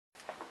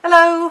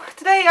Hello!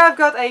 Today I've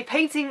got a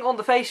painting on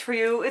the face for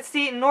you. It's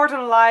the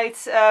Northern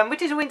Lights,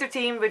 which is a winter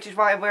theme, which is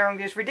why I'm wearing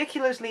this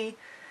ridiculously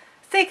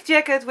thick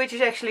jacket, which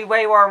is actually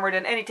way warmer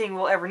than anything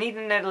we'll ever need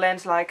in the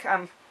Netherlands. Like,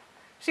 I'm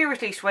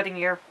seriously sweating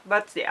here,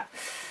 but yeah.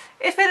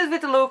 It fitted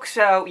with the look,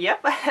 so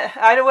yep.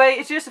 Either way,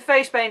 it's just a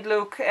face paint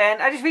look,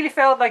 and I just really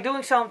felt like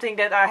doing something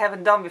that I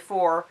haven't done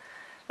before.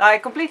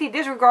 Like, completely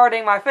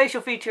disregarding my facial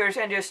features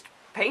and just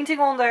painting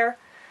on there.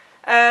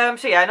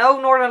 So yeah, I know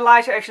Northern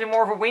Lights are actually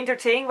more of a winter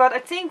thing, but I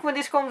think when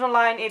this comes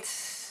online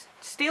it's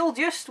still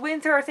just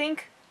winter, I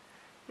think.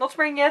 Not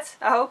spring yet,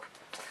 I hope.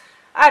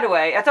 Either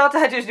way, I thought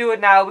I'd just do it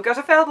now because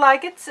I felt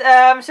like it. So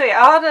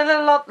yeah,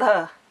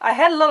 I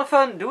had a lot of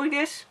fun doing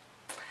this.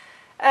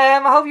 I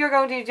hope you're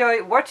going to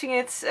enjoy watching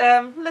it.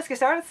 Let's get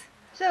started.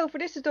 So for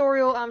this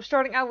tutorial I'm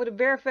starting out with a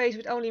bare face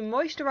with only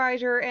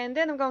moisturiser, and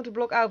then I'm going to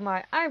block out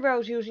my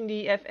eyebrows using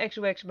the FX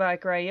wax by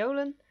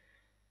Kryolan.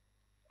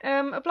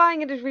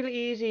 Applying it is really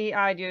easy.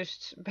 I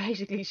just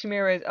basically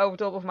smear it over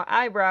top of my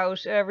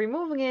eyebrows.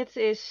 Removing it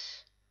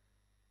is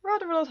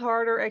rather a lot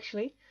harder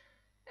actually.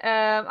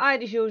 I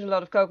just use a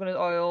lot of coconut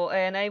oil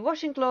and a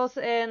washing cloth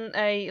and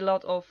a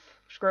lot of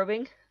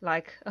scrubbing.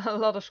 Like a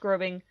lot of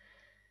scrubbing.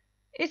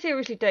 It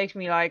seriously takes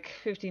me like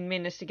 15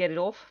 minutes to get it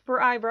off per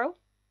eyebrow.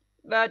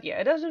 But yeah,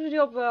 it does do the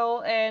job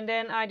well. And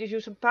then I just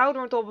use some powder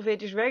on top of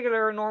it, just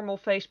regular normal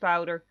face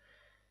powder.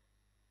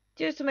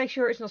 Just to make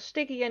sure it's not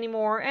sticky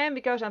anymore, and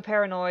because I'm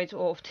paranoid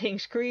of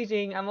things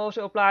creasing, I'm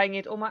also applying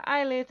it on my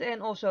eyelid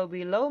and also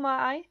below my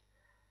eye.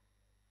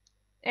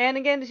 And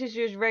again, this is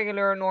just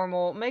regular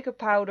normal makeup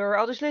powder.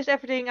 I'll just list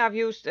everything I've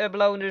used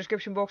below in the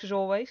description box as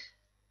always.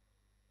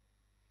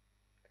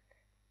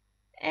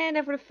 And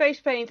then for the face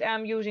paint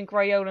I'm using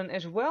Kryolan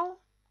as well.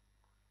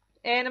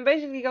 And I'm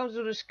basically going to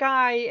do the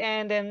sky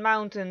and then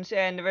mountains,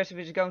 and the rest of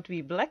it is going to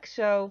be black,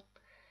 so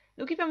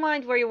do keep in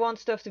mind where you want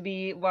stuff to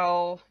be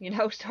while,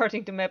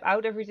 starting to map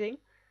out everything.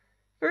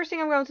 First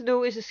thing I'm going to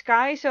do is the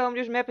sky, so I'm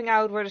just mapping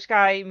out where the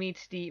sky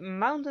meets the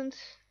mountains.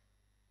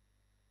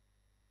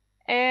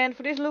 And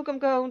for this look I'm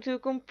going to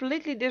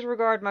completely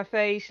disregard my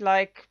face,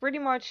 like pretty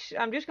much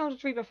I'm just going to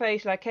treat my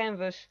face like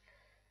canvas.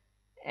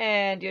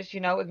 And just,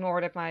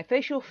 ignore that my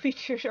facial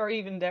features are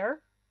even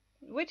there.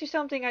 Which is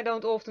something I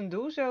don't often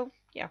do, so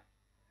yeah.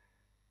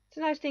 It's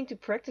a nice thing to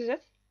practice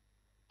it.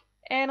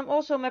 And I'm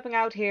also mapping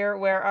out here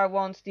where I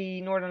want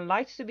the Northern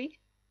Lights to be.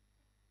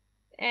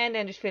 And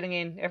then just filling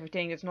in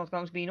everything that's not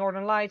going to be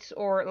Northern Lights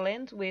or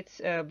land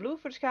with blue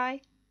for the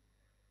sky.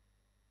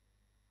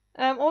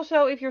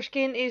 Also, if your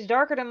skin is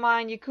darker than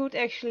mine, you could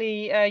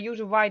actually use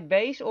a white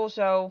base.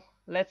 Also,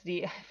 let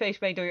the face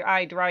paint on your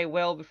eye dry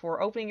well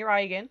before opening your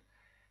eye again.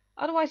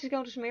 Otherwise it's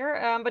going to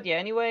smear. But yeah,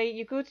 anyway,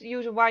 you could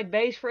use a white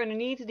base for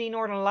underneath the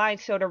Northern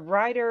Lights so they're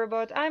brighter.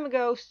 But I'm a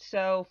ghost,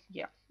 so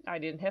yeah, I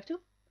didn't have to.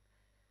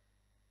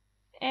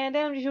 And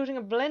then I'm just using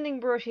a blending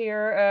brush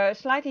here, a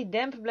slightly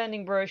damp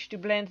blending brush to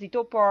blend the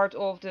top part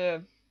of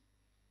the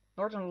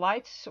Northern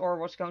Lights, or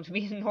what's going to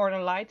be the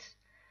Northern Lights.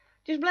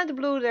 Just blend the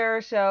blue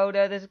there so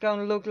that it's going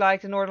to look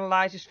like the Northern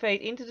Lights just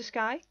fade into the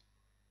sky.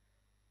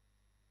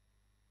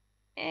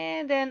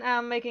 And then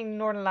I'm making the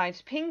Northern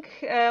Lights pink.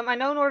 I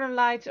know Northern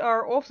Lights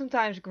are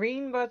oftentimes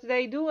green, but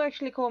they do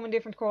actually come in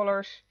different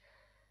colors.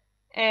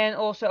 And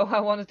also I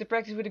wanted to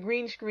practice with a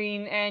green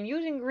screen, and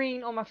using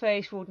green on my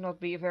face would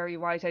not be a very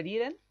wise idea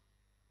then.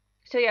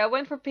 So yeah, I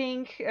went for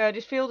pink,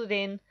 just filled it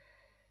in,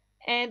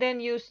 and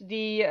then used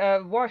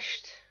the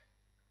washed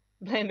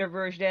blender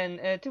brush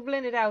then to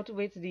blend it out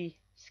with the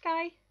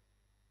sky.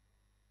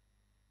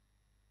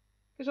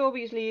 Because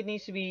obviously it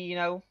needs to be,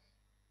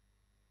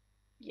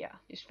 yeah,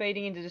 just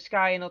fading into the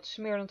sky and not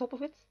smeared on top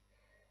of it.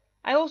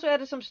 I also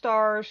added some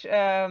stars,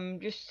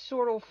 just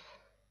sort of,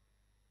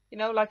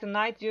 like the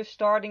night just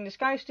starting. The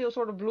sky is still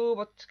sort of blue,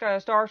 but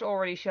stars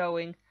already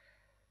showing.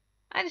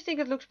 I just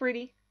think it looks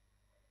pretty.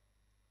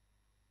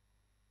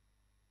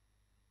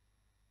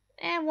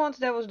 And once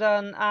that was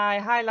done,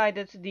 I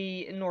highlighted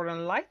the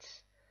Northern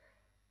Lights.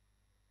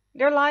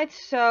 They're lights,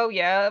 so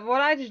yeah, what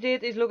I just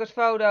did is look at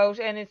photos,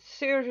 and it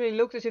seriously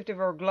looked as if they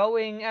were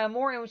glowing,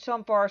 more in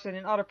some parts than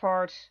in other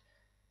parts.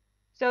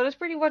 So that's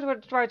pretty much what I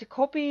tried to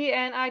copy,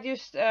 and I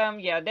just,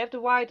 dabbed the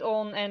white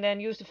on and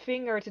then used the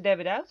finger to dab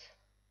it out.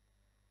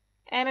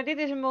 And I did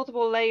this in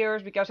multiple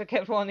layers because I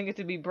kept wanting it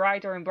to be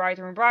brighter and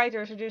brighter and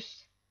brighter, so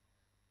just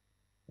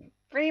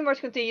pretty much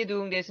continue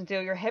doing this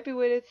until you're happy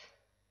with it.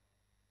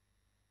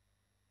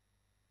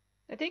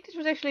 I think this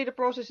was actually the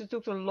process that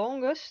took the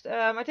longest.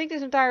 I think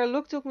this entire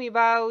look took me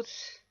about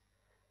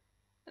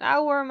an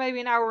hour,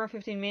 maybe an hour and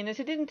 15 minutes.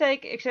 It didn't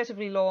take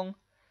excessively long.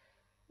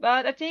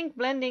 But I think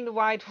blending the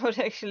white was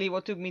actually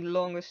what took me the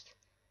longest.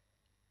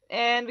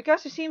 And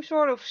because it seems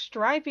sort of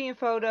stripy in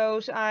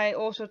photos, I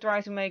also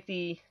tried to make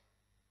the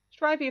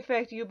stripy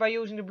effect by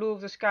using the blue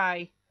of the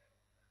sky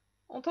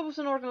on top of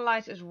the Northern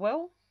Lights as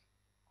well.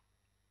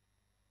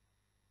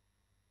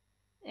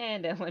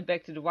 And then went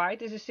back to the white.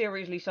 This is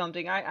seriously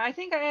something. I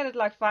think I added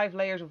like 5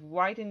 layers of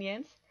white in the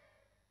end.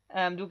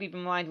 Do keep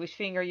in mind which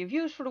finger you've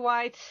used for the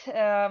white.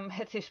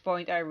 At this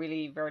point I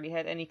really barely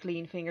had any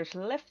clean fingers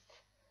left.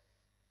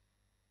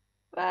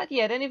 But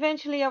yeah, then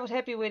eventually I was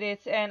happy with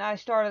it and I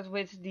started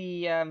with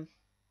the,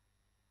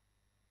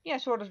 yeah,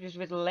 sort of just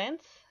with the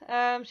length.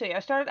 So yeah, I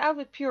started out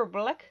with pure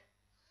black.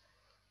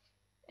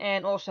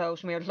 And also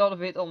smeared a lot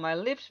of it on my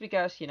lips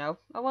because, you know,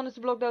 I wanted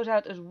to block those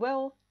out as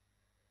well.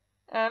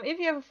 If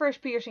you have a fresh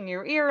piercing in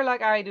your ear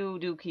like I do,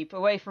 do keep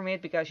away from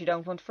it because you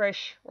don't want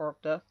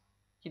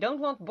you don't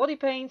want body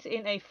paint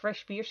in a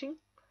fresh piercing.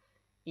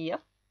 Yeah.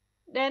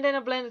 Then I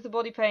blended the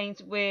body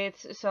paint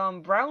with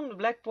some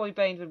black body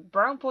paint with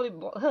brown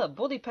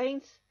body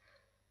paint.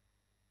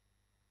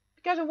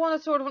 Because I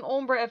wanted sort of an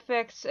ombre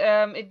effect,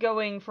 it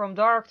going from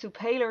dark to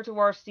paler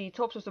towards the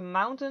tops of the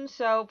mountains.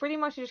 So pretty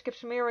much I just kept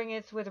smearing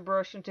it with a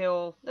brush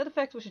until that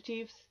effect was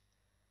achieved.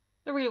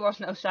 There really was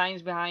no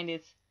science behind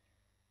it.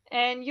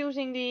 And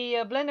using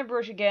the blender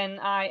brush again,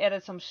 I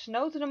added some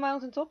snow to the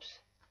mountaintops.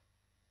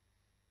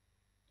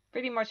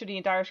 Pretty much to the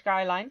entire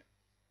skyline.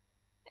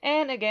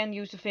 And again,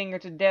 used the finger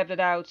to dab that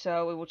out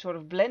so it would sort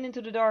of blend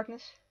into the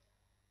darkness.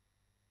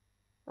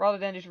 Rather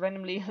than just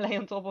randomly lay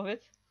on top of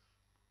it.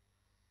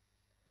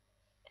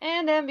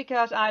 And then,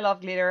 because I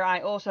love glitter, I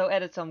also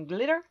added some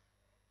glitter.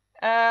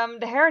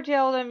 The hair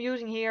gel that I'm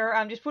using here,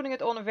 I'm just putting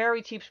it on a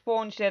very cheap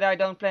sponge that I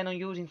don't plan on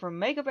using for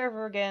makeup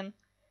ever again.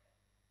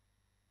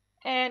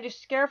 And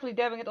just carefully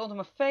dabbing it onto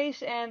my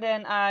face, and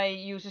then I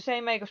use the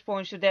same makeup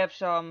sponge to dab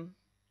some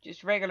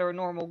just regular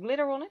normal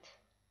glitter on it.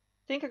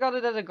 I think I got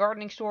it at a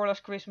gardening store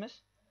last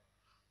Christmas.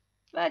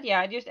 But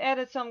yeah, I just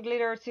added some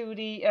glitter to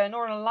the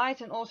Northern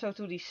Lights and also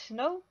to the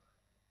snow.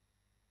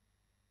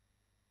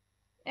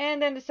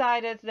 And then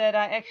decided that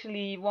I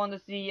actually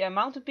wanted the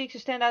mountain peaks to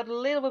stand out a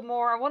little bit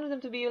more. I wanted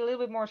them to be a little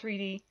bit more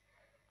 3D.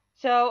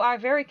 So I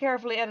very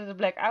carefully added a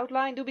black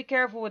outline. Do be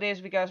careful with this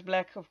because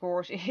black, of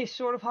course, is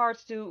sort of hard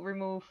to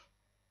remove.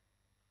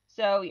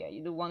 So yeah,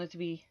 you do want it to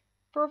be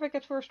perfect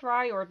at first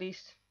try, or at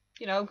least,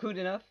 you know, good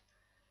enough.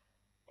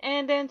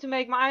 And then to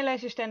make my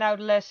eyelashes stand out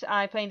less,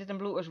 I painted them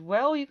blue as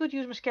well. You could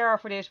use mascara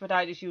for this, but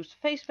I just used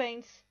face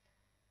paint.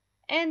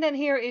 And then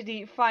here is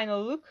the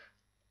final look.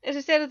 As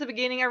I said at the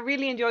beginning, I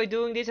really enjoy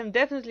doing this. I'm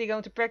definitely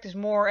going to practice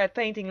more at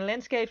painting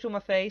landscapes on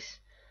my face.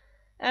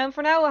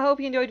 For now, I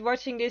hope you enjoyed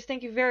watching this.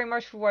 Thank you very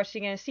much for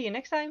watching and see you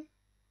next time.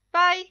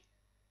 Bye!